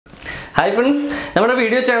Hi friends, നമ്മുടെ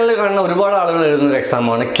video ചാനലിൽ കാണുന്ന ഒരുപാട് ആളുകൾ എഴുതുന്ന ഒരു എക്സാം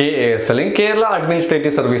ആണ് KAS അല്ലെങ്കിൽ കേരള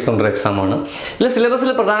അഡ്മിനിസ്ട്രേറ്റീവ് സർവീസ് എന്ന എക്സാം ആണ്. ഇതിൽ സിലബസിൽ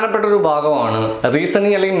പ്രധാനപ്പെട്ട ഒരു ഭാഗമാണ്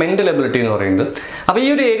റീസണിംഗ് അല്ലെങ്കിൽ മെന്റൽ എബിലിറ്റി എന്ന് പറയുന്നത്. അപ്പോൾ ഈ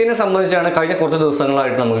ഒരു ഏരിയയെ സംബന്ധിച്ചാണ് കഴിഞ്ഞ കുറച്ച്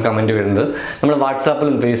ദിവസങ്ങളായിട്ട് നമുക്ക് കമന്റ് വരുന്നത്. നമ്മൾ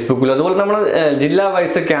വാട്സാപ്പിലും ഫേസ്ബുക്കിലും അതുപോലെ നമ്മൾ ജില്ലാ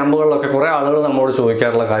വൈസ് ക്യാമ്പുകളിലൊക്കെ കുറേ ആളുകൾ നമ്മളോട്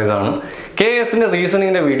ചോദിക്കാറുള്ള കാര്യമാണ് KASന്റെ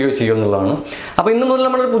റീസണിങ്ങിന്റെ വീഡിയോ ചെയ്യുന്നതാണ്. അപ്പോൾ ഇന്ന് മുതൽ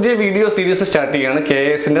നമ്മൾ ഒരു പുതിയ വീഡിയോ സീരീസ് സ്റ്റാർട്ട് ചെയ്യാണ്.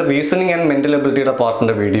 KASന്റെ റീസണിംഗ് ആൻഡ് മെന്റൽ എബിലിറ്റിയുടെ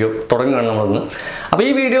പാർട്ടിന്റെ വീഡിയോ തുടങ്ങുകയാണ് നമ്മളിന്ന്. അപ്പോൾ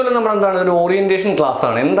ഈ വീഡിയോയിൽ നമ്മൾ എന്താണ് ഒരു ഓറിയന്റേഷൻ ക്ലാസ്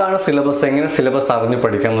ആണ്. എന്താണ് സിലബസ്, എങ്ങനെ സിലബസ് അറിഞ്ഞ്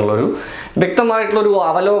പഠിക്കാം എന്നുള്ളൊരു വ്യക്തമായിട്ടുള്ള ഒരു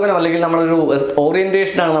അവലോകനം അല്ലെങ്കിൽ നമ്മളൊരു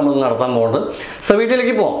ഓറിയന്റേഷനാണ് നമ്മൾ നടത്താൻ പോകുന്നത്. സോ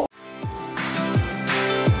വീഡിയോയിലേക്ക് പോകാം.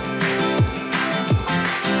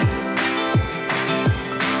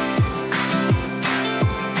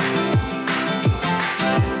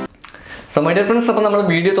 സോ മൈ ഡിയർ ഫ്രണ്ട്സ്, അപ്പോൾ നമ്മൾ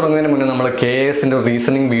വീഡിയോ തുടങ്ങുന്നതിന് മുന്നേ നമ്മൾ KASന്റെ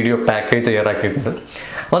റീസണിംഗ് വീഡിയോ പാക്കേജ് തയ്യാറാക്കിയിട്ടുണ്ട്.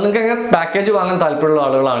 അപ്പോൾ നിങ്ങൾക്ക് അങ്ങനെ പാക്കേജ് വാങ്ങാൻ താല്പര്യമുള്ള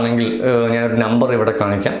ആളുകളാണെങ്കിൽ ഞാനൊരു നമ്പർ ഇവിടെ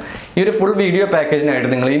കാണിക്കാം. ഈ ഒരു ഫുൾ വീഡിയോ പാക്കേജിനായിട്ട്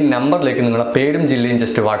നിങ്ങൾ ഈ നമ്പറിലേക്ക് നിങ്ങളുടെ പേരും ജില്ലയും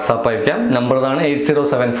ജസ്റ്റ് വാട്സാപ്പ് അയക്കാം. നമ്പർ ഇതാണ്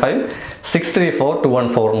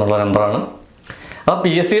 8075634214 എന്നുള്ള നമ്പറാണ്. അപ്പോൾ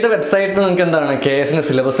PSCയുടെ വെബ്സൈറ്റിൽ നിങ്ങൾക്ക് എന്താണ് KASന്റെ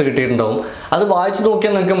സിലബസ് കിട്ടിയിട്ടുണ്ടാവും. അത് വായിച്ചു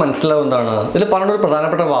നോക്കിയാൽ നിങ്ങൾക്ക് മനസ്സിലാവും എന്താണ് ഇതിൽ പറഞ്ഞൊരു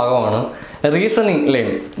പ്രധാനപ്പെട്ട ഭാഗമാണ് റീസണിംഗ് അല്ലേ,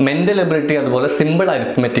 മെന്റൽ എബിലിറ്റി, അതുപോലെ സിമ്പിൾ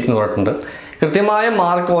അരിത്മെറ്റിക് എന്ന് പറഞ്ഞിട്ടുണ്ട്. കൃത്യമായ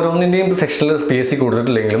മാർക്ക് ഓരോന്നിൻ്റെയും സെക്ഷനിൽ PSC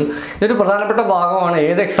കൊടുത്തിട്ടില്ലെങ്കിലും ഇതൊരു പ്രധാനപ്പെട്ട ഭാഗമാണ്.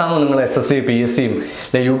 ഏത് എക്സാമും നിങ്ങൾ SSC PSCയും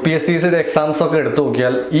UPSCയുടെ എക്സാംസൊക്കെ എടുത്തു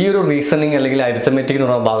നോക്കിയാൽ ഈ ഒരു റീസണിങ് അല്ലെങ്കിൽ അരിത്മെറ്റിക് എന്ന്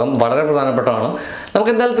പറയുന്ന ഭാഗം വളരെ പ്രധാനപ്പെട്ടതാണ്.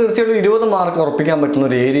 നമുക്ക് എന്തായാലും തീർച്ചയായിട്ടും 20 മാർക്ക് ഉറപ്പിക്കാൻ പറ്റുന്ന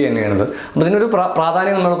ഒരു ഏരിയ തന്നെയാണിത്. അപ്പോൾ ഇതിനൊരു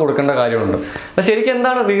പ്രാധാന്യം നമ്മൾ കൊടുക്കേണ്ട കാര്യമുണ്ട്. അപ്പോൾ ശരിക്കും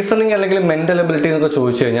എന്താണ് റീസണിങ് അല്ലെങ്കിൽ മെന്റൽ എബിലിറ്റി എന്നൊക്കെ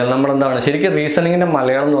ചോദിച്ചു കഴിഞ്ഞാൽ നമ്മളെന്താണ് ശരിക്കും റീസണിങ്ങിൻ്റെ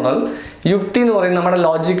മലയാളം എന്ന് പറഞ്ഞാൽ യുക്തി എന്ന് പറയുന്നത് നമ്മുടെ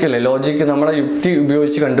ലോജിക്ക് നമ്മുടെ യുക്തി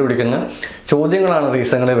ഉപയോഗിച്ച് കണ്ടുപിടിക്കുന്ന ചോദ്യങ്ങളാണ്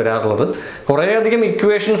റീസണിങ്ങിൽ വരാറുള്ളത്. കുറേയധികം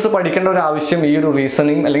ഇക്വേഷൻസ് പഠിക്കേണ്ട ഒരു ആവശ്യം ഈ ഒരു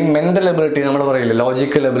റീസണിങ് അല്ലെങ്കിൽ മെന്റൽ എബിലിറ്റി നമ്മൾ പറയില്ലേ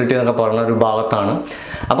ലോജിക്കൽ എബിലിറ്റി എന്നൊക്കെ പറയുന്ന ഒരു ഭാഗത്താണ്.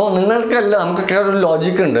 അപ്പോൾ നിങ്ങൾക്കല്ല നമുക്കൊക്കെ ഒരു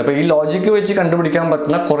ലോജിക്ക് ഉണ്ട്. അപ്പോൾ ഈ ലോജിക്ക് വെച്ച് കണ്ടുപിടിക്കാൻ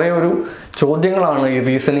പറ്റുന്ന കുറേ ഒരു ചോദ്യങ്ങളാണ് ഈ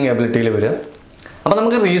റീസണിങ് എബിലിറ്റിയിൽ വരിക. അപ്പോൾ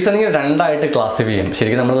നമുക്ക് റീസണിങ് രണ്ടായിട്ട് ക്ലാസിഫൈ ചെയ്യാം.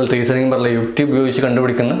 ശരിക്കും നമ്മൾ റീസണിങ് പറഞ്ഞ യുക്തി ഉപയോഗിച്ച്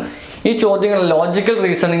കണ്ടുപിടിക്കുന്ന ഈ ചോദ്യങ്ങൾ ലോജിക്കൽ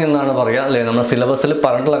റീസണിങ് എന്നാണ് പറയുക അല്ലേ. നമ്മുടെ സിലബസിൽ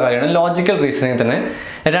പറഞ്ഞിട്ടുള്ള കാര്യമാണ്. ലോജിക്കൽ റീസണിങ് തന്നെ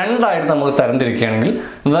രണ്ടായിട്ട് നമുക്ക് തരംതിരിക്കുകയാണെങ്കിൽ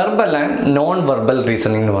verbal and non verbal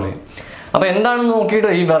reasoning എന്ന് പറയും. അപ്പോൾ എന്താണെന്ന് നോക്കിയിട്ട്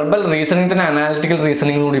ഈ വെർബൽ റീസണിങ് തന്നെ അനാലിറ്റിക്കൽ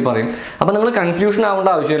റീസണിങ് കൂടി പറയും. അപ്പോൾ നിങ്ങൾ കൺഫ്യൂഷൻ ആവേണ്ട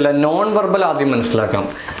ആവശ്യമില്ല. നോൺ വെർബൽ ആദ്യം മനസ്സിലാക്കാം.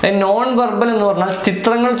 നോൺ വെർബൽ എന്ന് പറഞ്ഞാൽ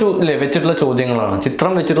ചിത്രങ്ങൾ വെച്ചിട്ടുള്ള ചോദ്യങ്ങളാണ്.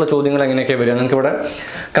 ചിത്രം വെച്ചിട്ടുള്ള ചോദ്യങ്ങൾ എങ്ങനെയൊക്കെ വരിക നിങ്ങൾക്ക് ഇവിടെ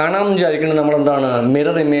കാണാമെന്ന് വിചാരിക്കുന്നത് നമ്മളെന്താണ്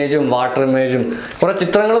മിറർ ഇമേജും വാട്ടർ ഇമേജും കുറേ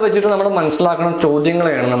ചിത്രങ്ങൾ വെച്ചിട്ട് നമ്മൾ മനസ്സിലാക്കുന്ന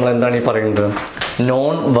ചോദ്യങ്ങളെയാണ് നമ്മൾ എന്താണ് ഈ പറയുന്നത്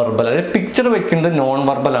നോൺ വെർബൽ. അതായത് പിക്ചർ വെക്കുന്നത് നോൺ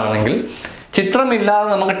വെർബൽ ആണെങ്കിൽ ചിത്രമില്ലാതെ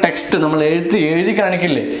നമുക്ക് ടെക്സ്റ്റ് നമ്മൾ എഴുതി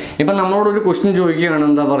കാണിക്കില്ലേ. ഇപ്പം നമ്മളോടൊരു ക്വസ്റ്റ്യൻ ചോദിക്കുകയാണ്,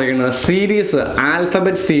 എന്താ പറയുന്നത് സീരീസ്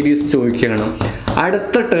ആൽഫബറ്റ് സീരീസ് ചോദിക്കുകയാണ്,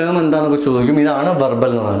 അടുത്ത ടേം എന്താണെന്നൊക്കെ ചോദിക്കും. ഇതാണ്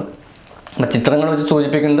വെർബൽ എന്ന് പറയുന്നത്. അപ്പം ചിത്രങ്ങൾ വെച്ച്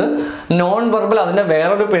സൂചിപ്പിക്കുന്നത് നോൺ വെർബൽ. അതിൻ്റെ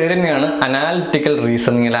വേറൊരു പേര് തന്നെയാണ് അനാലിറ്റിക്കൽ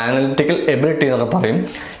റീസണിങ് അല്ല അനാലിറ്റിക്കൽ എബിലിറ്റി എന്നൊക്കെ പറയും.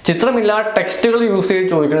 ചിത്രമില്ലാതെ ടെക്സ്റ്റുകൾ യൂസ് ചെയ്ത്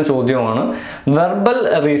ചോദിക്കുന്ന ചോദ്യമാണ് വെർബൽ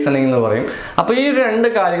റീസണിങ് എന്ന് പറയും. അപ്പോൾ ഈ രണ്ട്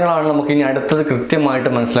കാര്യങ്ങളാണ് നമുക്ക് ഇനി അടുത്തത് കൃത്യമായിട്ട്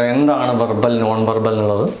മനസ്സിലാക്കുക എന്താണ് വെർബൽ നോൺ വെർബൽ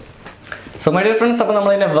എന്നുള്ളത്. സോ മൈ ഡിയർ ഫ്രണ്ട്സ്, അപ്പോൾ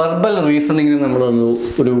നമ്മളതിൻ്റെ വെർബൽ റീസണിങ്ങിന്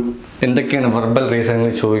ഒരു എന്തൊക്കെയാണ് വെർബൽ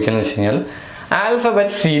റീസണിങ്ങിൽ ചോദിക്കുകയെന്ന് വെച്ച് കഴിഞ്ഞാൽ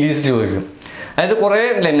ആൽഫബറ്റ് സീരീസ് ചോദിക്കും. അതായത് കുറേ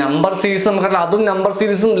അല്ലേ നമ്പർ സീരീസ് നമുക്കറിയാം. അതും നമ്പർ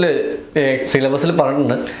സീരീസും സിലബസിൽ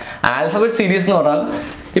പറഞ്ഞിട്ടുണ്ട്. ആൽഫബറ്റ് സീരീസ് എന്ന് പറഞ്ഞാൽ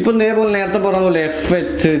ഇപ്പം നേരത്തെ പറഞ്ഞ പോലെ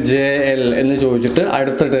FHJL എന്ന് ചോദിച്ചിട്ട്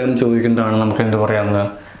അടുത്ത ടേം ചോദിക്കേണ്ടതാണ് നമുക്ക് എന്ത് പറയാവുന്നത്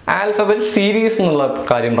ആൽഫബറ്റ് സീരീസ് എന്നുള്ള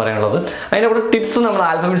കാര്യം പറയാനുള്ളത്. അതിൻ്റെ കൂടെ ടിപ്സ് നമ്മൾ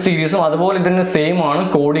ആൽഫബറ്റ് സീരീസും അതുപോലെ ഇതിൻ്റെ സെയിം ആണ്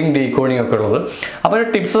കോഡിങ് ഡീകോഡിങ് ഒക്കെ ഉള്ളത്. അപ്പോൾ അതിൻ്റെ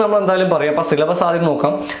ടിപ്സ് നമ്മൾ എന്തായാലും പറയാം. അപ്പോൾ സിലബസ് ആദ്യം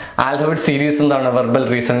നോക്കാം. ആൽഫബറ്റ് സീരീസ് എന്താണ് വെർബൽ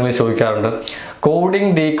റീസണിങ്ങിൽ ചോദിക്കാറുണ്ട്. കോഡിങ്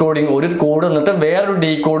ഡീകോഡിങ് ഒരു കോഡ് എന്നിട്ട് വേറൊരു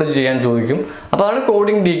ഡീകോഡ് ചെയ്യാൻ ചോദിക്കും. അപ്പോൾ അതാണ്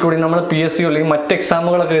കോഡിങ് ഡീകോഡിങ്. നമ്മൾ PSC അല്ലെങ്കിൽ മറ്റ്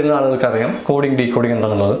എക്സാമുകളൊക്കെ എഴുതുന്ന ആളുകൾക്ക് അറിയാം കോഡിങ് ഡീകോഡിങ്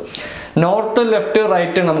എന്താണെന്നുള്ളത്. നോർത്ത് ലെഫ്റ്റ്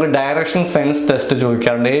റൈറ്റ് നമുക്ക് ഡയറക്ഷൻ സെൻസ് ടെസ്റ്റ്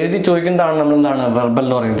ചോദിക്കാറുണ്ട്. എഴുതി ചോദിക്കുന്നതാണ് നമ്മൾ എന്താണ് വെർബൽ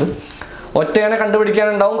എന്ന് പറയുന്നത്. ഒറ്റയാനെ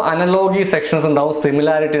കണ്ടുപിടിക്കാനുണ്ടാവും, അനലോഗി സെക്ഷൻസ് ഉണ്ടാവും,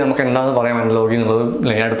 സിമിലാരിറ്റി നമുക്ക് എന്താണെന്ന് പറയാം അനലോഗി എന്നുള്ളത്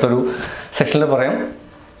അടുത്തൊരു സെക്ഷനിൽ പറയാം.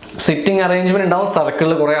 സിറ്റിംഗ് അറേഞ്ച്മെന്റ് ഉണ്ടാവും,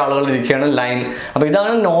 സർക്കിളിൽ കുറേ ആളുകൾ ഇരിക്കുകയാണ്, ലൈൻ. അപ്പോൾ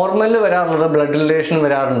ഇതാണ് നോർമലിൽ വരാറുള്ളത്. ബ്ലഡ് റിലേഷൻ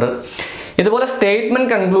വരാറുണ്ട്. ഇതുപോലെ സ്റ്റേറ്റ്മെന്റ്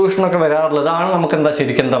കൺക്ലൂഷൻ ഒക്കെ വരാറുള്ളത്. അതാണ് നമുക്ക്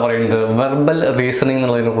ശരിക്കും എന്താ പറയുന്നത് വെർബൽ റീസണിങ്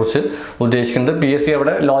എന്നുള്ളതിനെ കുറിച്ച് ഉദ്ദേശിക്കുന്നത്. PSC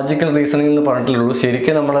അവിടെ ലോജിക്കൽ റീസണിങ് എന്ന് പറഞ്ഞിട്ടുള്ളൂ.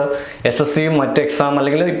 ശരിക്കും നമ്മൾ SSCയും മറ്റ് എക്സാം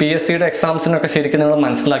അല്ലെങ്കിൽ PSCയുടെ എക്സാംസിനൊക്കെ ശരിക്കും നിങ്ങൾ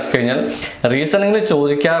മനസ്സിലാക്കി കഴിഞ്ഞാൽ റീസണിങ്ങിൽ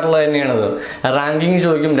ചോദിക്കാറുള്ളത് തന്നെയാണത്. റാങ്കിങ്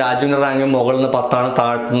ചോദിക്കും. രാജുവിൻ്റെ റാങ്ക് മുകളിൽ നിന്ന് 10ആണ്,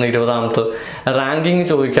 താഴത്ത് നിന്ന് 20ാമത്തെ റാങ്കിങ്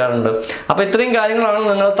ചോദിക്കാറുണ്ട്. അപ്പോൾ ഇത്രയും കാര്യങ്ങളാണ്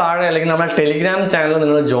നിങ്ങൾ താഴെ അല്ലെങ്കിൽ നമ്മുടെ ടെലിഗ്രാം ചാനൽ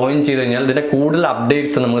നിങ്ങൾ ജോയിൻ ചെയ്ത് കഴിഞ്ഞാൽ ഇതിൻ്റെ കൂടുതൽ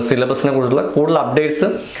അപ്ഡേറ്റ്സ് നമുക്ക് സിലബസിനെ കുറിച്ചുള്ള കൂടുതൽ അപ്ഡേറ്റ്സ്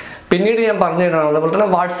പിന്നീട് ഞാൻ പറഞ്ഞു തരാണ്. അതുപോലെ തന്നെ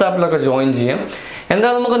വാട്സാപ്പിലൊക്കെ ജോയിൻ ചെയ്യാം.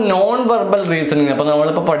 എന്തായാലും നമുക്ക് നോൺ വെർബൽ റീസണിങ് അപ്പോൾ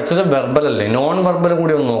നമ്മളിപ്പോൾ പഠിച്ചത് വെർബൽ അല്ലേ, നോൺ വെർബൽ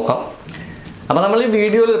കൂടി ഒന്ന് നോക്കാം. അപ്പോൾ നമ്മൾ ഈ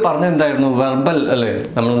വീഡിയോയിൽ പറഞ്ഞിട്ടുണ്ടായിരുന്നു വെർബൽ അല്ലേ,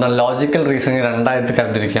 നമ്മൾ ലോജിക്കൽ റീസണിങ് രണ്ടായിട്ട്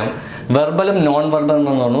കണ്ടിരിക്കാം, വെർബലും നോൺ വെർബൽ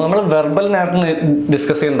എന്നു പറഞ്ഞു. നമ്മൾ വെർബൽ നേരത്തെ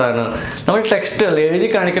ഡിസ്കസ് ചെയ്യുന്നതാണ്. നമ്മൾ ടെക്സ്റ്റ് എഴുതി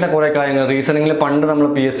കാണിക്കുന്ന കുറേ കാര്യങ്ങൾ റീസണിങ്ങിൽ പണ്ട് നമ്മൾ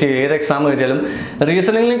PSC ഏത് എക്സാം എഴുതിയാലും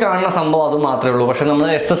റീസണിങ്ങിൽ കാണുന്ന സംഭവം അത് മാത്രമേ ഉള്ളൂ. പക്ഷേ നമ്മൾ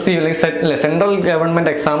SSC അല്ലെങ്കിൽ സെൻട്രൽ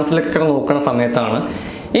ഗവൺമെൻറ് എക്സാംസിലൊക്കെ നോക്കുന്ന സമയത്താണ്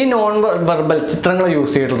ഈ നോൺ വെർബൽ ചിത്രങ്ങൾ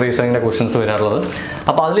യൂസ് ചെയ്തിട്ടുള്ള റീസണിങ്ങിൻ്റെ ക്വസ്റ്റൻസ് വരാറുള്ളത്.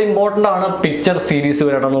 അപ്പോൾ അതിൽ ഇമ്പോർട്ടൻ്റ് ആണ് പിക്ചർ സീരീസ്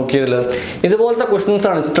വരാട്ടോ. നോക്കിയതിൽ ഇതുപോലത്തെ ക്വസ്റ്റൻസ്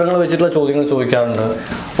ആണ്, ചിത്രങ്ങൾ വെച്ചിട്ടുള്ള ചോദ്യങ്ങൾ ചോദിക്കാറുണ്ട്.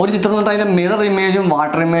 ഒരു ചിത്രം എന്നിട്ട് അതിൻ്റെ മിറർ ഇമേജും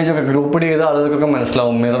വാട്ടർ ഇമേജും ഒക്കെ ഗ്രൂപ്പ് ചെയ്ത് ആളുകൾക്കൊക്കെ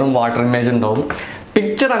മനസ്സിലാവും മിററും വാട്ടർ ഇമേജും ഉണ്ടാവും.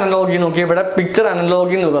 പിക്ചർ അനലോഗി നോക്കി, ഇവിടെ പിക്ചർ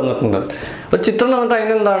അനലോഗി എന്ന് പറഞ്ഞിട്ടുണ്ട്. ഒരു ചിത്രം എന്നിട്ട്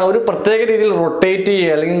അതിനെന്താണ് ഒരു പ്രത്യേക രീതിയിൽ റൊട്ടേറ്റ്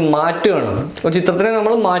ചെയ്യുക അല്ലെങ്കിൽ മാറ്റുകയാണ്. ഒരു ചിത്രത്തിനെ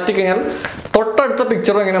നമ്മൾ മാറ്റിക്കഴിഞ്ഞാൽ തൊട്ടടുത്ത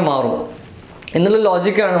പിക്ചറും എങ്ങനെ മാറും എന്നുള്ള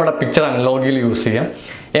ലോജിക്കാണ് ഇവിടെ പിക്ചർ അനലോഗിയിൽ യൂസ് ചെയ്യുക.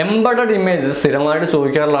 എംബഡഡ് ഇമേജ് സ്ഥിരമായിട്ട്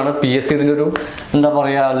ചോദിക്കാറുള്ളതാണ്. PSC ഇതിൻ്റെ ഒരു എന്താ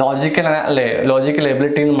പറയുക ലോജിക്കൽ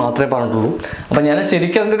എബിലിറ്റി എന്ന് മാത്രമേ പറഞ്ഞിട്ടുള്ളൂ. അപ്പോൾ ഞാൻ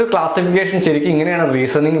ശരിക്കും അതിൻ്റെ ഒരു ക്ലാസിഫിക്കേഷൻ ശരിക്കും ഇങ്ങനെയാണ്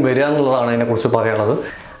റീസണിങ് വരിക എന്നുള്ളതാണ് അതിനെക്കുറിച്ച് പറയാനുള്ളത്.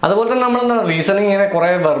 അതുപോലെ തന്നെ നമ്മളെന്താണ് റീസണിങ് ഇങ്ങനെ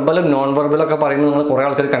കുറേ വെർബലും നോൺ വെർബലും ഒക്കെ പറയുന്നത് നമ്മൾ കുറേ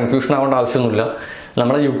ആൾക്കാർ കൺഫ്യൂഷൻ ആവേണ്ട ആവശ്യമൊന്നുമില്ല.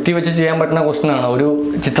 നമ്മൾ യുക്തി വെച്ച് ചെയ്യാൻ പറ്റുന്ന ക്വസ്റ്റനാണ്. ഒരു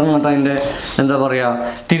ചിത്രം എന്നിട്ട് അതിൻ്റെ എന്താ പറയുക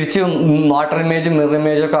തിരിച്ച് വാട്ടർ ഇമേജും മിറർ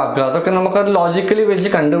ഇമേജും ഒക്കെ ആക്കുക, അതൊക്കെ നമുക്കത് ലോജിക്കലി വെച്ച്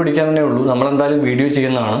കണ്ടുപിടിക്കാൻ തന്നെ ഉള്ളൂ. നമ്മളെന്തായാലും വീഡിയോ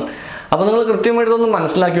ചെയ്യുന്നതാണ്. അപ്പോൾ നിങ്ങൾ കൃത്യമായിട്ട് ഇതൊന്ന്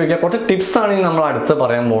മനസ്സിലാക്കി വയ്ക്കുക. കുറച്ച് ടിപ്സാണ് ഇനി നമ്മൾ അടുത്ത്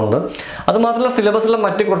പറയാൻ പോകുന്നത്. അതുമാത്രമല്ല സിലബസിലെ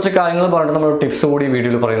മറ്റ് കുറച്ച് കാര്യങ്ങൾ പറഞ്ഞിട്ട് നമ്മൾ ടിപ്സ് കൂടി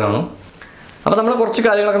വീഡിയോയിൽ പറയുന്നതാണ്. അപ്പോൾ നമ്മൾ കുറച്ച്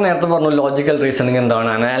കാര്യങ്ങളൊക്കെ നേരത്തെ പറഞ്ഞു. ലോജിക്കൽ റീസണിങ് എന്താണ്,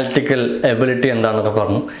 അനാലിറ്റിക്കൽ എബിലിറ്റി എന്താണെന്നൊക്കെ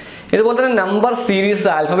പറഞ്ഞു. ഇതുപോലെ തന്നെ നമ്പർ സീരീസ്,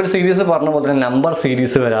 ആൽഫബറ്റ് സീരീസ് പറഞ്ഞ പോലെ തന്നെ നമ്പർ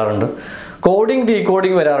സീരീസ് വരാറുണ്ട്, കോഡിങ്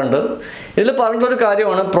ഡീകോഡിങ് വരാറുണ്ട്. ഇതിൽ പറഞ്ഞിട്ടൊരു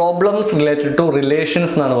കാര്യമാണ് പ്രോബ്ലംസ് റിലേറ്റഡ് ടു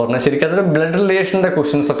റിലേഷൻസ് എന്നാണ് പറഞ്ഞത്. ശരിക്കും അതൊരു ബ്ലഡ് റിലേഷൻ്റെ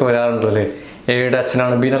ക്വസ്റ്റ്യൻസ് ഒക്കെ വരാറുണ്ട് അല്ലേ, എയുടെ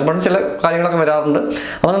അച്ഛനാണ് ബി എന്നൊക്കെ പറഞ്ഞ് ചില കാര്യങ്ങളൊക്കെ വരാറുണ്ട്.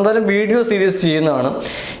 അപ്പോൾ എന്തായാലും വീഡിയോ സീരീസ് ചെയ്യുന്നതാണ്.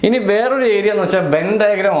 ഇനി വേറൊരു ഏരിയ എന്ന് വെച്ചാൽ വെൻ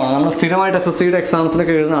ഡയഗ്രാമാണ്. നമ്മൾ സ്ഥിരമായിട്ട് SSCയുടെ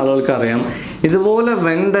എക്സാംസിലൊക്കെ എഴുതുന്ന ആളുകൾക്ക് അറിയാം, ഇതുപോലെ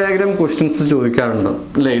വെൻ ഡയഗ്രാം ക്വസ്റ്റ്യൻസ് ചോദിക്കാറുണ്ട്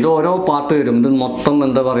അല്ലേ. ഇത് ഓരോ പാർട്ട് വരും. ഇത് മൊത്തം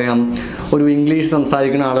എന്താ പറയുക ഒരു ഇംഗ്ലീഷ്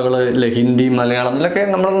സംസാരിക്കുന്ന ആളുകൾ അല്ലെ, ഹിന്ദി മലയാളം ഇതിലൊക്കെ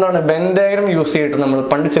നമ്മളെന്താണ് വെൻ ഡയഗ്രാം യൂസ് ചെയ്തിട്ട് നമ്മൾ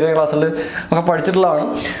പണ്ട് ചെറിയ ക്ലാസ്സിൽ ഒക്കെ പഠിച്ചിട്ടുള്ളതാണ്.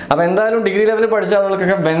 അപ്പോൾ എന്തായാലും ഡിഗ്രി ലെവലിൽ പഠിച്ച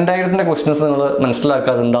ആളുകൾക്കൊക്കെ വെൻ ഡയഗ്രത്തിൻ്റെ ക്വസ്റ്റ്യൻസ് നിങ്ങൾ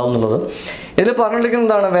മനസ്സിലാക്കാതുണ്ടാവും എന്നുള്ളത്. ഇതിൽ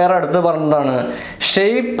പറഞ്ഞിരിക്കുന്നതാണ്. വേറെ അടുത്ത് പറഞ്ഞതാണ്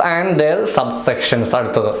ഷേപ്പ് ആൻഡ് ദെയർ സബ്സെക്ഷൻസ്.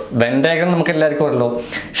 അടുത്തത് വെൻ ഡയഗ്രാം നമുക്ക് എല്ലാവർക്കും അറിയല്ലോ.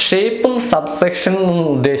 ഷേപ്പും സബ്സെക്ഷനും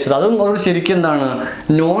ഉദ്ദേശിച്ചത് അതും ഒരു ശരിക്കും എന്താണ്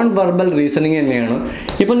നോൺ വെർബൽ റീസണിങ് തന്നെയാണ്.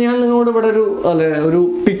 ഇപ്പം ഞാൻ നിങ്ങളോട് ഇവിടെ ഒരു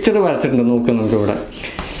പിക്ചർ വരച്ചിട്ടുണ്ട്, നോക്കുക നമുക്ക് ഇവിടെ.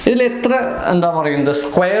 ഇതിൽ എത്ര എന്താ പറയുന്നത്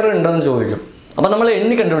സ്ക്വയർ ഉണ്ടെന്ന് ചോദിക്കും. അപ്പോൾ നമ്മൾ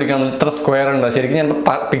എണ്ണി കണ്ടുപിടിക്കണം ഇത്ര സ്ക്വയർ ഉണ്ട്. ശരിക്കും ഞാൻ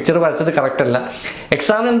പിക്ചർ വരച്ചത് കറക്റ്റ് അല്ല.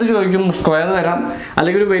 എക്സാമിന് എന്ത് ചോദിക്കും, സ്ക്വയർ തരാം,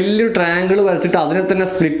 അല്ലെങ്കിൽ ഒരു വലിയൊരു ട്രയാങ്കിൾ വരച്ചിട്ട് അതിനെ തന്നെ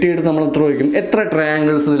സ്പ്ലിറ്റ് ചെയ്തിട്ട് നമ്മൾ എത്ര ചോദിക്കും, എത്ര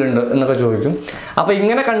ട്രയാങ്കിൾസ് ഇതിലുണ്ട് എന്നൊക്കെ ചോദിക്കും. അപ്പോൾ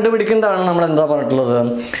ഇങ്ങനെ കണ്ടുപിടിക്കുന്നതാണ് നമ്മൾ എന്താ പറഞ്ഞിട്ടുള്ളത്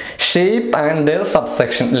ഷേപ്പ് ആൻഡ് ദെയർ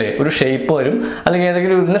സബ്സെക്ഷൻ അല്ലേ. ഒരു ഷേപ്പ് വരും അല്ലെങ്കിൽ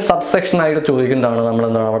ഏതെങ്കിലും ഇതിൻ്റെ സബ്സെക്ഷൻ ആയിട്ട് ചോദിക്കുന്നതാണ് നമ്മൾ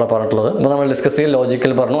എന്താണ് അവിടെ പറഞ്ഞിട്ടുള്ളത്. അപ്പോൾ നമ്മൾ ഡിസ്കസ് ചെയ്ത്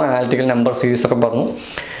ലോജിക്കൽ പറഞ്ഞു, അനാലിറ്റിക്കൽ നമ്പർ സീരീസ് ഒക്കെ പറഞ്ഞു,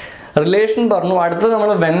 റിലേഷൻ പറഞ്ഞു. അടുത്ത് നമ്മൾ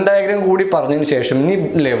വെൻ ഡയഗ്രാം കൂടി പറഞ്ഞതിന് ശേഷം ഇനി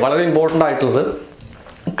അല്ലേ വളരെ ഇമ്പോർട്ടൻ്റ് ആയിട്ടുള്ളത്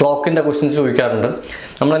ക്ലോക്കിൻ്റെ ക്വസ്റ്റ്യൻസ് ചോദിക്കാറുണ്ട്.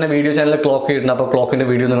 നമ്മൾ തന്നെ വീഡിയോ ചാനലിൽ ക്ലോക്ക് ചെയ്തിട്ടുണ്ട്. അപ്പോൾ ക്ലോക്കിൻ്റെ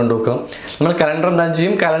വീഡിയോ ഒന്ന് കണ്ടു നോക്കുക. നമ്മൾ കലണ്ടർ എന്താണെന്ന്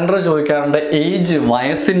ചെയ്യും, കലണ്ടർ ചോദിക്കാറുണ്ട്. ഏജ്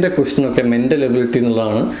വയസ്സിൻ്റെ ക്വസ്റ്റ്യനൊക്കെ മെൻ്റൽ എബിലിറ്റി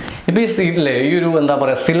എന്നുള്ളതാണ്. ഇപ്പോൾ ഈ സീറ്റിലെ ഈ ഒരു എന്താ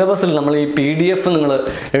പറയുക സിലബസിൽ നമ്മൾ ഈ PDF നിങ്ങൾ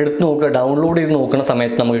എടുത്ത് നോക്കുക, ഡൗൺലോഡ് ചെയ്ത് നോക്കുന്ന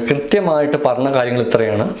സമയത്ത് നമുക്ക് കൃത്യമായിട്ട് പറഞ്ഞ കാര്യങ്ങൾ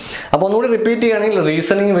ഇത്രയാണ്. അപ്പോൾ ഒന്നുകൂടി റിപ്പീറ്റ് ചെയ്യുകയാണെങ്കിൽ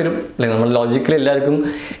റീസണിങ് വരും അല്ലേ. നമ്മൾ ലോജിക്കലി എല്ലാവർക്കും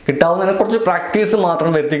കിട്ടാവുന്നതിനെ കുറച്ച് പ്രാക്ടീസ്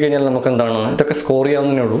മാത്രം വരുത്തി കഴിഞ്ഞാൽ നമുക്ക് എന്താണ് ഇതൊക്കെ സ്കോർ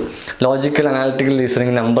ചെയ്യാവുന്നതേ ഉള്ളൂ. Logical analytical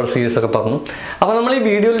reasoning number series ഒക്കെ പറഞ്ഞു. അപ്പോൾ നമ്മൾ ഈ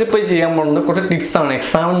വീഡിയോയിൽ ഇപ്പോൾ ചെയ്യാൻ പോകുന്നത് കുറച്ച് ടിപ്സാണ്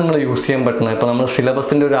എക്സാമിന് നിങ്ങൾ യൂസ് ചെയ്യാൻ പറ്റുന്നത്. ഇപ്പോൾ നമ്മൾ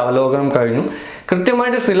സിലബസിൻ്റെ ഒരു അവലോകനം കഴിഞ്ഞു,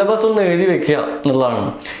 കൃത്യമായിട്ട് സിലബസ് ഒന്ന് എഴുതി വെക്കുക എന്നുള്ളതാണ്.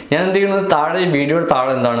 ഞാൻ എന്ത് ചെയ്യുന്നത് താഴെ ഈ വീഡിയോയുടെ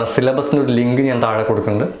താഴെ എന്താണ് സിലബസിൻ്റെ ഒരു ലിങ്ക് ഞാൻ താഴെ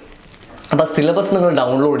കൊടുക്കുന്നുണ്ട്. അപ്പോൾ സിലബസ് നിങ്ങൾ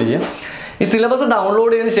ഡൗൺലോഡ് ചെയ്യുക. ഈ സിലബസ്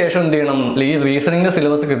ഡൗൺലോഡ് ചെയ്തതിന് ശേഷം എന്ത് ചെയ്യണം, ഈ റീസണിങ്ങിൻ്റെ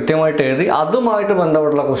സിലബസ് കൃത്യമായിട്ട് എഴുതി അതുമായിട്ട്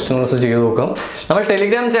ബന്ധപ്പെട്ടുള്ള ക്വസ്റ്റ്യൻസ് ചെയ്ത് നോക്കാം. നമ്മൾ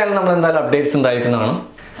ടെലിഗ്രാം ചാനൽ നമ്മൾ എന്തായാലും അപ്ഡേറ്റ്സ് ഉണ്ടായിരിക്കുന്നതാണ്.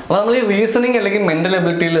 അപ്പോൾ നമ്മൾ ഈ റീസണിങ് അല്ലെങ്കിൽ മെൻ്റൽ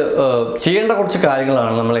എബിലിറ്റിയിൽ ചെയ്യേണ്ട കുറച്ച്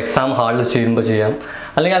കാര്യങ്ങളാണ് നമ്മൾ എക്സാം ഹാളിൽ ചെയ്യുമ്പോൾ ചെയ്യാം,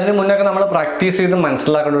 അല്ലെങ്കിൽ അതിന് മുന്നൊക്കെ നമ്മൾ പ്രാക്ടീസ് ചെയ്ത്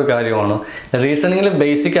മനസ്സിലാക്കേണ്ട ഒരു കാര്യമാണ്. റീസണിങ്ങിൽ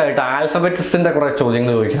ബേസിക് ആയിട്ട് ആൽഫബറ്റ്സിൻ്റെ കുറേ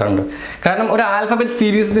ചോദ്യങ്ങൾ ചോദിക്കാറുണ്ട്. കാരണം ഒരു ആൽഫബറ്റ്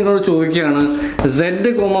സീരീസ് നിങ്ങളോട് ചോദിക്കുകയാണ് Z,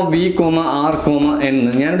 V, R, N.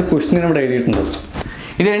 ഞാനൊരു ക്വസ്റ്റ്യൻ ഇവിടെ എഴുതിയിട്ടുണ്ട്.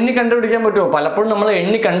 ഇത് എണ്ണി കണ്ടുപിടിക്കാൻ പറ്റുമോ? പലപ്പോഴും നമ്മൾ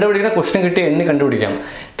എണ്ണി കണ്ടുപിടിക്കുന്ന ക്വസ്റ്റ്യൻ കിട്ടി എണ്ണി കണ്ടുപിടിക്കാം.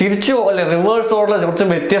 തിരിച്ചോ അല്ലെ റിവേഴ്സ് ഓർഡർ കുറച്ച്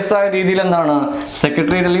വ്യത്യസ്തമായ രീതിയിൽ എന്താണ്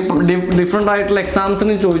സെക്രട്ടറിയേറ്റ് ഡിഫറെൻ്റ് ആയിട്ടുള്ള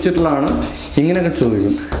എക്സാംസിന് ചോദിച്ചിട്ടുള്ളതാണ്. ഇങ്ങനെയൊക്കെ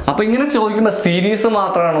ചോദിക്കും. അപ്പോൾ ഇങ്ങനെ ചോദിക്കുമ്പോൾ സീരീസ്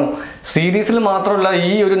മാത്രമാണോ, സീരീസിൽ മാത്രമല്ല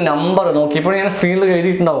ഈ ഒരു നമ്പർ നോക്കി ഇപ്പോൾ ഞാൻ സ്ക്രീനിൽ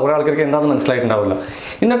എഴുതിയിട്ടുണ്ടാവും, കുറേ ആൾക്കാർക്ക് എന്താണെന്ന് മനസ്സിലായിട്ടുണ്ടാവില്ല.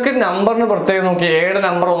 ഇതിനൊക്കെ നമ്പറിന് പ്രത്യേകം നോക്കി എയുടെ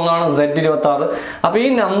നമ്പർ 1 Z26. അപ്പോൾ ഈ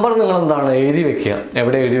നമ്പർ നിങ്ങൾ എന്താണ് എഴുതി വെക്കുക.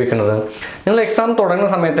 എവിടെ എഴുതി വെക്കുന്നത്? നിങ്ങൾ എക്സാം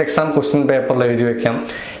തുടങ്ങുന്ന സമയത്ത് എക്സാം ക്വസ്റ്റ്യൻ പേപ്പറിൽ എഴുതി വെക്കാം.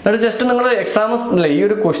 എന്നിട്ട് ജസ്റ്റ് നിങ്ങൾ എക്സാം അല്ല ഈ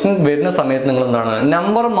ഒരു ക്വസ്റ്റ്യൻ വരുന്ന സമയത്ത് നിങ്ങൾ എന്താണ്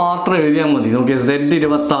നമ്പർ മാത്രം എഴുതിയാൽ മതി. നോക്കിയാൽ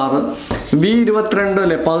Z26 V22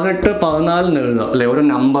 അല്ലേ 18 14 എഴുതുക അല്ലേ ഒരു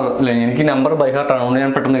നമ്പർ അല്ലേ എനിക്ക് നമ്പർ ബൈ ഹാർട്ടാണ് അതുകൊണ്ട്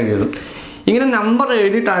ഞാൻ പെട്ടെന്ന് എഴുതിയത് ഇങ്ങനെ നമ്പർ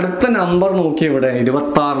എഴുതിയിട്ട് അടുത്ത നമ്പർ നോക്കി ഇവിടെ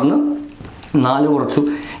 26 4 കുറച്ചു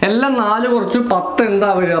എല്ലാം 4 കുറച്ചു 10 എന്താ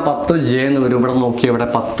വരിക 10J എന്ന് വരും ഇവിടെ നോക്കി ഇവിടെ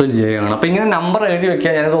 10J ആണ് അപ്പോൾ ഇങ്ങനെ നമ്പർ എഴുതി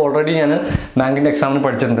വെക്കുക ഞാനത് ഓൾറെഡി ഞാൻ ബാങ്കിൻ്റെ എക്സാമിന്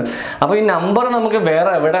പഠിച്ചിട്ടുണ്ട് അപ്പോൾ ഈ നമ്പർ നമുക്ക്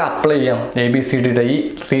വേറെ എവിടെ അപ്ലൈ ചെയ്യാം ABCD ഈ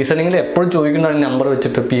റീസണിങ്ങിൽ എപ്പോഴും ചോദിക്കുന്നതാണ് നമ്പർ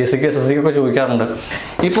വെച്ചിട്ട് PSCക്ക് SSCക്ക് ഒക്കെ ചോദിക്കാറുണ്ട്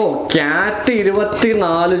ഇപ്പോൾ ക്യാറ്റ്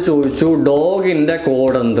 24 ചോദിച്ചു ഡോഗിൻ്റെ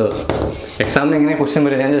കോഡ് എന്ത് എക്സാമിന് എങ്ങനെ ക്വസ്റ്റ്യൻ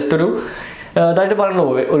വരിക ഞാൻ ജസ്റ്റ് ഒരു ഇതായിട്ട് പറഞ്ഞു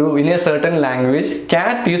ഒരു in A certain language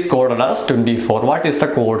cat is coded as 24 what is the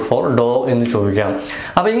code four dog എന്ന് ചോദിക്കാം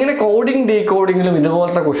അപ്പോൾ ഇങ്ങനെ കോഡിങ് ഡീകോഡിങ്ങിലും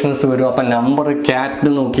ഇതുപോലത്തെ ക്വസ്റ്റ്യൻസ് വരും അപ്പോൾ നമ്പർ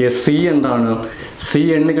ക്യാറ്റിന് നോക്കിയ C എന്താണ് C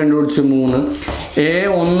എണ്ണി കണ്ടുപിടിച്ച് 3 A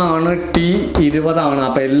 1 ആണ് T 20 ആണ്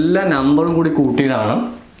അപ്പോൾ എല്ലാ നമ്പറും കൂടി കൂട്ടിയതാണ്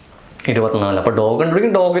 24 അപ്പോൾ ഡോഗ്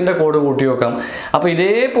കണ്ടുപിടിക്കും ഡോഗിൻ്റെ കോഡ് കൂട്ടി വെക്കാം അപ്പോൾ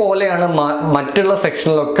ഇതേപോലെയാണ് മറ്റുള്ള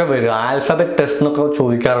സെക്ഷനിലൊക്കെ വരിക ആൽഫബറ്റ് ടെസ്റ്റ് എന്നൊക്കെ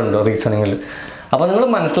ചോദിക്കാറുണ്ട് റീസണിങ്ങിൽ അപ്പോൾ നിങ്ങൾ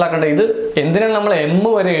മനസ്സിലാക്കേണ്ട ഇത് എന്തിനാണ് നമ്മൾ M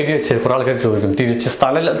വരെ എഴുതി വെച്ചത് കുറേ ആൾക്കാർ ചോദിക്കും തിരിച്ച്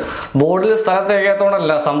ബോർഡിൽ സ്ഥലം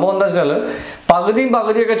തികയാത്തതുകൊണ്ടല്ല സംഭവം എന്താ വെച്ചാൽ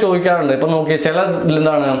പകുതിയൊക്കെ ചോദിക്കാറുണ്ട് ഇപ്പം നോക്കിയാൽ ചില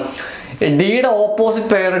എന്താണ് ഡിയുടെ ഓപ്പോസിറ്റ്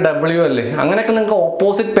പെയർ W അല്ലേ അങ്ങനെയൊക്കെ നിങ്ങൾക്ക്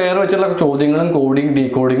ഓപ്പോസിറ്റ് പെയർ വെച്ചുള്ള ചോദ്യങ്ങളും കോഡിങ്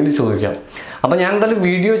ഡീകോഡിങ്ങിൽ ചോദിക്കാം അപ്പോൾ ഞാൻ എന്തായാലും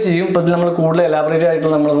വീഡിയോ ചെയ്യും ഇപ്പോൾ ഇതിൽ നമ്മൾ കൂടുതൽ എലാബറേറ്റ്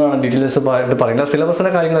ആയിട്ട് നമ്മൾ ഡീറ്റെയിൽസ് ആയിട്ട് പറയില്ല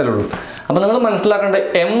സിലബസിൻ്റെ കാര്യങ്ങളല്ലേ ഉള്ളൂ അപ്പോൾ നിങ്ങൾ മനസ്സിലാക്കേണ്ട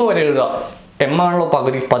M വരെ എഴുതുക M ആണല്ലോ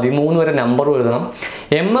പകുതി 13 വരെ നമ്പർ എഴുതണം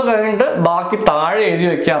M കഴിഞ്ഞിട്ട് ബാക്കി താഴെ എഴുതി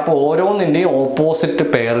വെക്കുക അപ്പോൾ ഓരോന്നിൻ്റെയും ഓപ്പോസിറ്റ്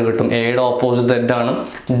പെയർ കിട്ടും എയുടെ ഓപ്പോസിറ്റ് Z ആണ്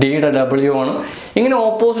ഡിയുടെ W ആണ് ഇങ്ങനെ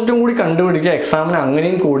ഓപ്പോസിറ്റും കൂടി കണ്ടുപിടിക്കുക എക്സാമിന്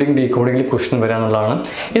അങ്ങനെയും കോഡിങ് ഡീകോഡിങ്ങിൽ ക്വസ്റ്റ്യൻ വരാന്നുള്ളതാണ്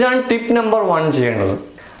ഇതാണ് ടിപ്പ് നമ്പർ 1 ചെയ്യേണ്ടത്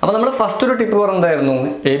അപ്പോൾ നമ്മൾ ഫസ്റ്റ് ഒരു ടിപ്പ് പറഞ്ഞതായിരുന്നു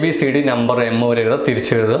ABCD നമ്പർ M വരെ എഴുതുക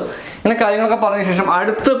തിരിച്ചെഴുതുക ഇങ്ങനെ കാര്യങ്ങളൊക്കെ പറഞ്ഞ ശേഷം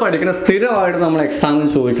അടുത്ത് പഠിക്കുന്ന സ്ഥിരമായിട്ട് നമ്മൾ എക്സാമിന്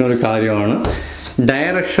ചോദിക്കുന്ന ഒരു കാര്യമാണ്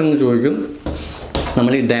ഡയറക്ഷൻ എന്ന് ചോദിക്കും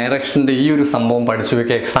നമ്മൾ ഈ ഡയറക്ഷൻ്റെ ഈ ഒരു സംഭവം പഠിച്ചു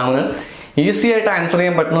വെക്കുക എക്സാമിന് ഈസി ആയിട്ട് ആൻസർ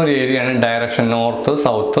ചെയ്യാൻ പറ്റുന്ന ഒരു ഏരിയയാണ് direction north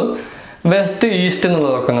south west east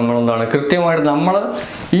എന്നുള്ളതൊക്കെ നമ്മൾ എന്താണ് കൃത്യമായിട്ട് നമ്മൾ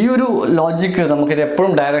ഈ ഒരു ലോജിക്ക് നമുക്കിത്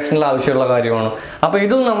എപ്പോഴും ഡയറക്ഷനിൽ ആവശ്യമുള്ള കാര്യമാണ് അപ്പോൾ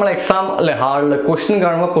ഇതും നമ്മൾ എക്സാം അല്ലെ ഹാളിൽ ക്വസ്റ്റ്യൻ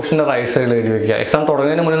കാണുമ്പോൾ ക്വസ്റ്റ്യൻ്റെ റൈറ്റ് സൈഡിൽ എഴുതി വെക്കുക എക്സാം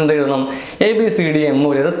തുടങ്ങുന്നതിന് മുന്നേ എന്ത് എഴുതണം ABCD M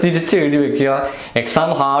വരെ തിരിച്ച് എഴുതി വെക്കുക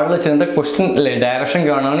എക്സാം ഹാളിൽ ചെന്നിട്ട് ക്വസ്റ്റ്യൻ അല്ലെ ഡയറക്ഷൻ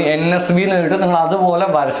കാണുകയാണ് NSV എന്ന് എഴുതിയിട്ട് നിങ്ങൾ അതുപോലെ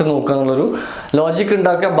വരച്ച് നോക്കുക എന്നുള്ളൊരു ലോജിക്ക്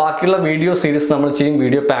ഉണ്ടാക്കുക ബാക്കിയുള്ള വീഡിയോ സീരീസ് നമ്മൾ ചെയ്യും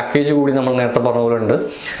വീഡിയോ പാക്കേജ് കൂടി നമ്മൾ നേരത്തെ പറഞ്ഞ പോലെ ഉണ്ട്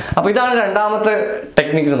അപ്പോൾ ഇതാണ് രണ്ടാമത്തെ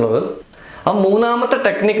ടെക്നിക്ക് എന്നുള്ളത് ആ മൂന്നാമത്തെ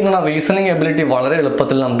ടെക്നിക്ക് എന്ന് പറഞ്ഞാൽ റീസണിങ് എബിലിറ്റി വളരെ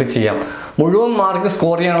എളുപ്പത്തിൽ നമുക്ക് ചെയ്യാം മുഴുവൻ മാർക്ക്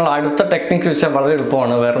സ്കോർ ചെയ്യാനുള്ള അടുത്ത ടെക്നിക്ക് വെച്ചാൽ വളരെ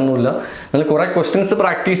എളുപ്പമാണ് വേറെ ഒന്നുമില്ല നിങ്ങൾ കുറേ ക്വസ്റ്റ്യൻസ്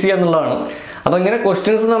പ്രാക്ടീസ് ചെയ്യുക എന്നുള്ളതാണ് അപ്പോൾ ഇങ്ങനെ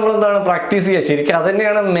ക്വസ്റ്റ്യൻസ് നമ്മൾ എന്താണ് പ്രാക്ടീസ് ചെയ്യുക ശരിക്കും അത്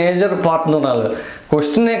തന്നെയാണ് മേജർ പാർട്ട് എന്ന് പറഞ്ഞാൽ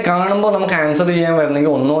ക്വസ്റ്റ്യനെ കാണുമ്പോൾ നമുക്ക് ആൻസർ ചെയ്യാൻ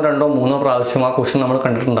വരണമെങ്കിൽ 1 2 3 പ്രാവശ്യം ആ ക്വസ്റ്റ്യൻ നമ്മൾ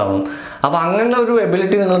കണ്ടിട്ടുണ്ടാവണം അപ്പോൾ അങ്ങനെ ഒരു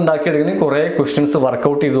എബിലിറ്റി നിങ്ങൾ ഉണ്ടാക്കിയെടുക്കണമെങ്കിൽ കുറേ ക്വസ്റ്റ്യൻസ്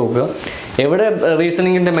വർക്കൗട്ട് ചെയ്ത് നോക്കുക എവിടെ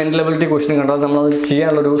റീസണിങ്ങിൻ്റെ മെൻ്റൽ എബിലിറ്റി ക്വസ്റ്റ്യൻ കണ്ടാൽ നമ്മളത്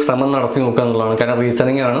ചെയ്യാനുള്ളൊരു ശ്രമം നടത്തി നോക്കുക എന്നുള്ളതാണ് കാരണം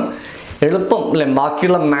റീസണിങ് ആണ് എളുപ്പം അല്ലേ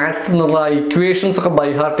ബാക്കിയുള്ള മാത്സ് എന്നുള്ള ഇക്വേഷൻസ് ഒക്കെ ബൈ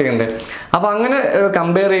ഹാർട്ട് ചെയ്യണ്ടേ അപ്പോൾ അങ്ങനെ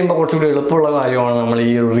കമ്പയർ ചെയ്യുമ്പോൾ കുറച്ചുകൂടി എളുപ്പമുള്ള കാര്യമാണ് നമ്മൾ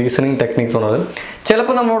ഈ റീസണിങ് ടെക്നിക്ക് എന്നുള്ളത്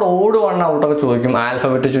ചിലപ്പോൾ നമ്മളോട് ഓഡ് 1 ഔട്ടൊക്കെ ചോദിക്കും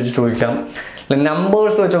ആൽഫബറ്റ് വെച്ച് ചോദിക്കാം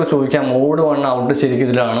നമ്പേഴ്സ് വെച്ചൊക്കെ ചോദിക്കാം ഓഡ് 1 ഔട്ട് ശരിക്കും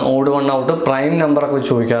ഇതിലാണ് ഓഡ് 1 ഔട്ട് പ്രൈം നമ്പറൊക്കെ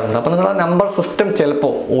വെച്ച് ചോദിക്കാറുണ്ട് അപ്പോൾ നിങ്ങൾ ആ നമ്പർ സിസ്റ്റം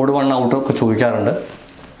ചിലപ്പോൾ ഓഡ് 1 ഔട്ടൊക്കെ ചോദിക്കാറുണ്ട്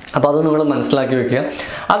അപ്പോൾ അത് നിങ്ങൾ മനസ്സിലാക്കി വെക്കുക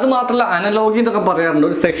അത് മാത്രമല്ല അനലോഗി എന്നൊക്കെ പറയാറുണ്ട്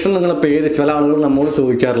ഒരു സെക്ഷൻ നിങ്ങൾ പേര് ചില ആളുകൾ നമ്മോട്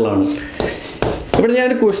ചോദിക്കാറുള്ളതാണ് ഇവിടെ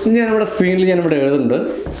ഞാനൊരു ക്വസ്റ്റ്യൻ ഞാനിവിടെ സ്ക്രീനിൽ ഞാനിവിടെ എഴുതുന്നുണ്ട്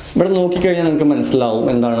ഇവിടെ നോക്കിക്കഴിഞ്ഞാൽ നിങ്ങൾക്ക് മനസ്സിലാവും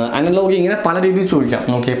എന്താണ് അനലോഗി ഇങ്ങനെ പല രീതിയിൽ ചോദിക്കാം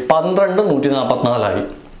നോക്കി 12 144 ആയി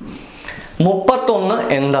 31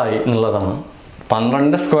 എന്തായി എന്നുള്ളതാണ്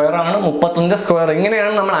 12 സ്ക്വയർ ആണ് 31 സ്ക്വയർ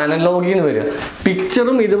ഇങ്ങനെയാണ് നമ്മൾ അനലോഗിന്ന് വരിക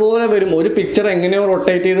പിക്ചറും ഇതുപോലെ വരും ഒരു പിക്ചർ എങ്ങനെയോ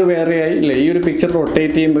റൊട്ടേറ്റ് ചെയ്ത് വേറെയായി ഇല്ലേ ഈ ഒരു പിക്ചർ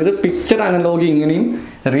റൊട്ടേറ്റ് ചെയ്യുമ്പോൾ ഒരു പിക്ചർ അനലോഗി ഇങ്ങനെയും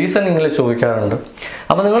റീസണിങ്ങിൽ ചോദിക്കാറുണ്ട്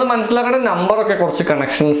അപ്പോൾ നിങ്ങൾ മനസ്സിലാക്കേണ്ട നമ്പറൊക്കെ കുറച്ച്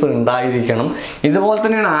കണക്ഷൻസ് ഉണ്ടായിരിക്കണം ഇതുപോലെ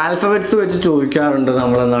തന്നെയാണ് ആൽഫബറ്റ്സ് വെച്ച് ചോദിക്കാറുണ്ട്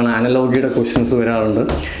നമ്മൾ എന്താണ് അനലോഗിയുടെ ക്വസ്റ്റ്യൻസ് വരാറുണ്ട്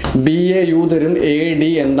BAU തരും AD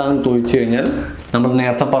എന്താണെന്ന് ചോദിച്ചു കഴിഞ്ഞാൽ നമ്മൾ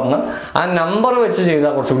നേരത്തെ പറഞ്ഞ ആ നമ്പർ വെച്ച്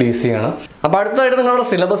ചെയ്താൽ കുറച്ചുകൂടി ഈസിയാണ് അപ്പോൾ അടുത്തായിട്ട് നിങ്ങളുടെ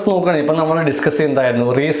സിലബസ് നോക്കുകയാണെങ്കിൽ ഇപ്പം നമ്മൾ ഡിസ്കസ് ചെയ്യുന്നതായിരുന്നു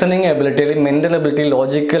റീസണിങ് എബിലിറ്റി അല്ലെങ്കിൽ മെൻ്റൽ എബിലിറ്റി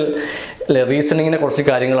ലോജിക്കൽ റീസണിങ്ങിനെ കുറച്ച്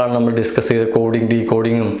കാര്യങ്ങളാണ് നമ്മൾ ഡിസ്കസ് ചെയ്തത് കോഡിങ്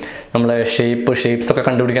ഡീകോഡിങ്ങും നമ്മളെ ഷേപ്സ് ഒക്കെ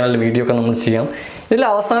കണ്ടുപിടിക്കാനുള്ള വീഡിയോ ഒക്കെ നമ്മൾ ചെയ്യാം ഇതിൽ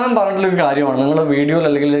അവസാനം പറഞ്ഞിട്ടുള്ളൊരു കാര്യമാണ് നിങ്ങൾ വീഡിയോയിൽ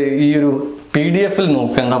അല്ലെങ്കിൽ ഈ ഒരു PDF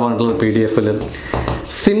നോക്കുക എന്താ പറഞ്ഞിട്ടുള്ളത് PDF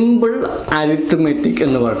സിമ്പിൾ അരിത്മെറ്റിക്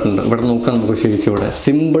എന്ന് പറഞ്ഞിട്ടുണ്ട് ഇവിടെ നോക്കാം നമുക്ക് ശരിക്കും ഇവിടെ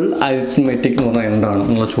സിമ്പിൾ അരിത്മെറ്റിക് എന്ന് പറഞ്ഞാൽ എന്താണ്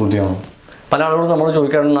എന്നുള്ള ചോദ്യമാണ് പല ആളുകളും നമ്മൾ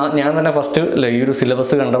ചോദിക്കാറുണ്ട് ഞാൻ തന്നെ ഫസ്റ്റ് ഈ ഒരു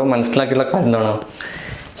സിലബസ് കണ്ടപ്പോൾ മനസ്സിലാക്കിയുള്ള കാര്യം എന്താണ്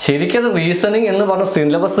ശരിക്കും അത് റീസണിങ് എന്ന് പറഞ്ഞ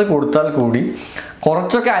സിലബസ് കൊടുത്താൽ കൂടി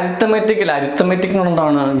കുറച്ചൊക്കെ അരിത്തമെറ്റിക് എന്ന്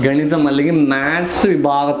പറഞ്ഞാൽ ഗണിതം അല്ലെങ്കിൽ മാത്സ്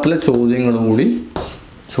വിഭാഗത്തിലെ ചോദ്യങ്ങളും കൂടി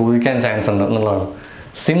ചോദിക്കാൻ ചാൻസ് ഉണ്ട് എന്നുള്ളതാണ്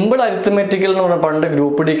സിമ്പിൾ അരിത്തമെറ്റിക്കൽ എന്ന് പറഞ്ഞാൽ പണ്ട്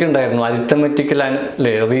ഗ്രൂപ്പ് ഡിക്ക് ഉണ്ടായിരുന്നു അരിത്തമെറ്റിക്കൽ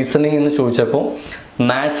അല്ലേ റീസണിങ് എന്ന് ചോദിച്ചപ്പോൾ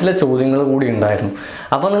മാത്സിലെ ചോദ്യങ്ങൾ കൂടി ഉണ്ടായിരുന്നു.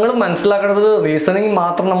 അപ്പോൾ നിങ്ങൾ മനസ്സിലാക്കേണ്ടത് റീസണിങ്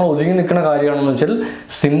മാത്രം നമ്മൾ ഒതുങ്ങി നിൽക്കുന്ന കാര്യമാണെന്ന് വെച്ചാൽ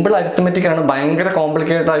സിമ്പിൾ അരിത്മെറ്റിക് ആണ്. ഭയങ്കര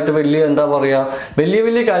കോംപ്ലിക്കേറ്റഡ് ആയിട്ട് വലിയ എന്താ പറയുക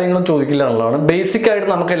വലിയ കാര്യങ്ങളും ചോദിക്കില്ല എന്നുള്ളതാണ്. ബേസിക് ആയിട്ട്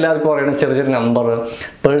നമുക്ക് എല്ലാവർക്കും അറിയണം ചെറിയ നമ്പർ,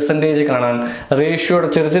 പെർസെൻറ്റേജ് കാണാൻ, റേഷ്യോയുടെ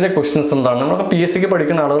ചെറിയ ക്വസ്റ്റ്യൻസ് എന്താണ്, നമ്മളൊക്കെ PSCക്ക്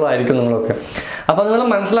പഠിക്കുന്ന ആളുകളായിരിക്കും നിങ്ങളൊക്കെ. അപ്പോൾ നിങ്ങൾ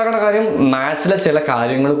മനസ്സിലാക്കേണ്ട കാര്യം മാത്സിലെ ചില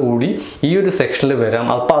കാര്യങ്ങൾ കൂടി ഈ ഒരു സെക്ഷനിൽ വരാം.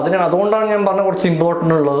 അപ്പോൾ അതുകൊണ്ടാണ് ഞാൻ പറഞ്ഞ കുറച്ച്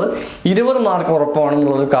ഇമ്പോർട്ടൻ്റ് ഉള്ളത് 20 മാർക്ക്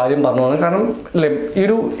ഉറപ്പാണെന്നുള്ളൊരു കാര്യം പറഞ്ഞു പോകുന്നത്. കാരണം ഈ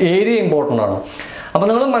ഒരു ഏരിയ ഇമ്പോർട്ടൻ്റ് ആണ്. അപ്പോൾ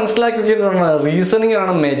നിങ്ങൾ മനസ്സിലാക്കി വെച്ചിട്ട് റീസണിങ്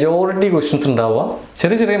ആണ് മെജോറിറ്റി ക്വസ്റ്റ്യൻസ് ഉണ്ടാവുക.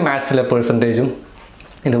 ചെറിയ മാത്സിലെ പെർസെൻറ്റേജും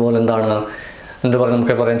ഇതുപോലെ എന്താ പറയുക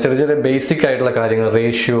നമുക്ക് പറയാം ചെറിയ ബേസിക് ആയിട്ടുള്ള കാര്യങ്ങൾ,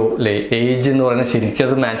 റേഷ്യോ ഏജ് എന്ന് പറയുന്നത് ശരിക്കും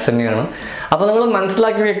അത് മാത്സ് തന്നെയാണ്. അപ്പോൾ നിങ്ങൾ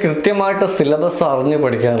മനസ്സിലാക്കി കൃത്യമായിട്ട് സിലബസ് അറിഞ്ഞ്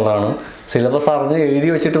പഠിക്കാനുള്ളതാണ്. സിലബസ് അറിഞ്ഞ് എഴുതി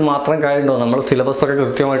വെച്ചിട്ട് മാത്രം കാര്യമുണ്ടോ, നമ്മൾ സിലബസൊക്കെ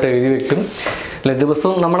കൃത്യമായിട്ട് എഴുതി വെക്കും.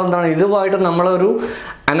 ദിവസവും നമ്മളെന്താണ് ഇതുമായിട്ട് നമ്മളൊരു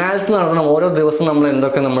അനാലിസിസ് നടത്തണം. ഓരോ ദിവസം നമ്മൾ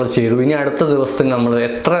എന്തൊക്കെ നമ്മൾ ചെയ്തു, ഇനി അടുത്ത ദിവസത്തിന് നമ്മൾ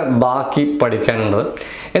എത്ര ബാക്കി പഠിക്കാനുണ്ട്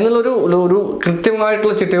എന്നുള്ളൊരു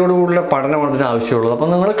കൃത്യമായിട്ടുള്ള ചിട്ടയോടുകൂടിയുള്ള പഠനമാണ് ഇതിന് ആവശ്യമുള്ളത്. അപ്പോൾ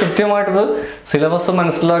നിങ്ങൾ കൃത്യമായിട്ടത് സിലബസ്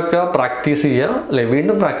മനസ്സിലാക്കുക, പ്രാക്ടീസ് ചെയ്യുക,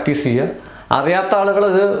 വീണ്ടും പ്രാക്ടീസ് ചെയ്യുക. അറിയാത്ത ആളുകൾ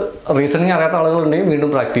ഇത് റീസണിങ് അറിയാത്ത ആളുകളുണ്ടെങ്കിൽ വീണ്ടും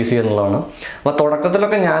പ്രാക്ടീസ് ചെയ്യുക എന്നുള്ളതാണ്. അപ്പോൾ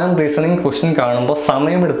തുടക്കത്തിലൊക്കെ ഞാനും റീസണിങ് ക്വസ്റ്റ്യൻ കാണുമ്പോൾ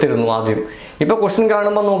സമയമെടുത്തിരുന്നു ആദ്യം. ഇപ്പോൾ ക്വസ്റ്റ്യൻ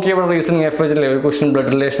കാണുമ്പോൾ നോക്കിയപ്പോൾ റീസണിങ് FH ഒരു ക്വസ്റ്റ്യൻ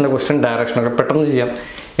ബ്ലഡ് റിലേഷൻ്റെ ക്വസ്റ്റ്യൻ ഡയറക്ഷനൊക്കെ പെട്ടെന്ന് ചെയ്യാം.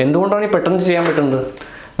 എന്തുകൊണ്ടാണ് ഈ പെട്ടെന്ന് ചെയ്യാൻ പറ്റുന്നത്?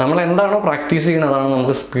 നമ്മൾ എന്താണോ പ്രാക്ടീസ് ചെയ്യുന്നത് അതാണ്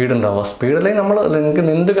നമുക്ക് സ്പീഡ് ഉണ്ടാവുക. സ്പീഡ് അല്ലെങ്കിൽ നിങ്ങൾക്ക്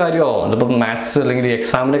എന്ത് കാര്യമാവും, അതിപ്പോൾ മാത്സ് അല്ലെങ്കിൽ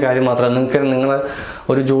എക്സാമിൻ്റെ കാര്യം മാത്രമല്ല, നിങ്ങൾ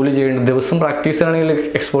ഒരു ജോലി ചെയ്യേണ്ട ദിവസം പ്രാക്ടീസ് ചെയ്യണമെങ്കിൽ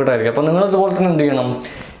എക്സ്പേർട്ട് ആയിരിക്കും. അപ്പോൾ നിങ്ങൾ ഇതുപോലെ തന്നെ എന്ത് ചെയ്യണം,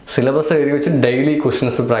 സിലബസ് എഴുതി വെച്ച് ഡെയിലി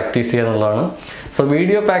ക്വസ്റ്റ്യൻസ് പ്രാക്ടീസ് ചെയ്യുക എന്നുള്ളതാണ്. സോ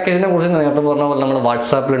വീഡിയോ പാക്കേജിനെ കുറിച്ച് നേരത്തെ പറഞ്ഞ പോലെ നമ്മൾ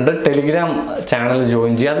വാട്സാപ്പിലുണ്ട്, ടെലിഗ്രാം ചാനൽ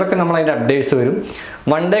ജോയിൻ ചെയ്യുക. അതൊക്കെ നമ്മൾ അതിൻ്റെ അപ്ഡേറ്റ്സ് വരും.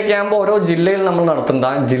 1 ഡേ ക്യാമ്പ് ഓരോ ജില്ലയിൽ നമ്മൾ നടത്തുന്നുണ്ട്.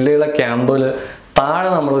 ആ ജില്ലയിലെ ക്യാമ്പിൽ താഴെ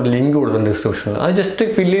നമ്മളൊരു ലിങ്ക് കൊടുത്തിട്ടുണ്ട് ഡിസ്ക്രിപ്ഷനിൽ. അത് ജസ്റ്റ്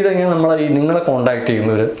ഫില്ല് ചെയ്ത് കഴിഞ്ഞാൽ നിങ്ങളെ കോൺടാക്ട്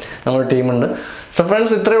ചെയ്യുന്നവർ നമ്മുടെ ടീമുണ്ട്. സോ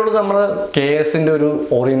ഫ്രണ്ട്സ്, ഇത്രയേ ഉള്ളൂ നമ്മൾ KSൻ്റെ ഒരു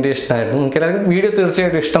ഓറിയൻറ്റേഷൻ ആയിരുന്നു. നിങ്ങൾക്ക് എല്ലാവർക്കും വീഡിയോ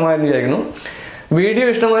തീർച്ചയായിട്ടും ഇഷ്ടമായെന്ന് വിചാരിക്കുന്നു. വീഡിയോ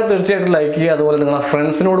ഇഷ്ടമായി തീർച്ചയായിട്ടും ലൈക്ക് ചെയ്യുക. അതുപോലെ നിങ്ങളുടെ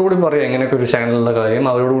ഫ്രണ്ട്സിനോട് കൂടി പറയുക എങ്ങനെയൊക്കെ ഒരു ചാനലിൻ്റെ കാര്യം,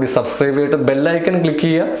 അവരോടുകൂടി സബ്സ്ക്രൈബ് ചെയ്തിട്ട് ബെല്ലൈക്കൺ ക്ലിക്ക്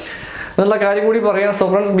ചെയ്യുക എന്നുള്ള കാര്യം കൂടി പറയാം. So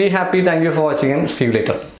friends, be happy. Thank you for watching and see you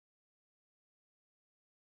later.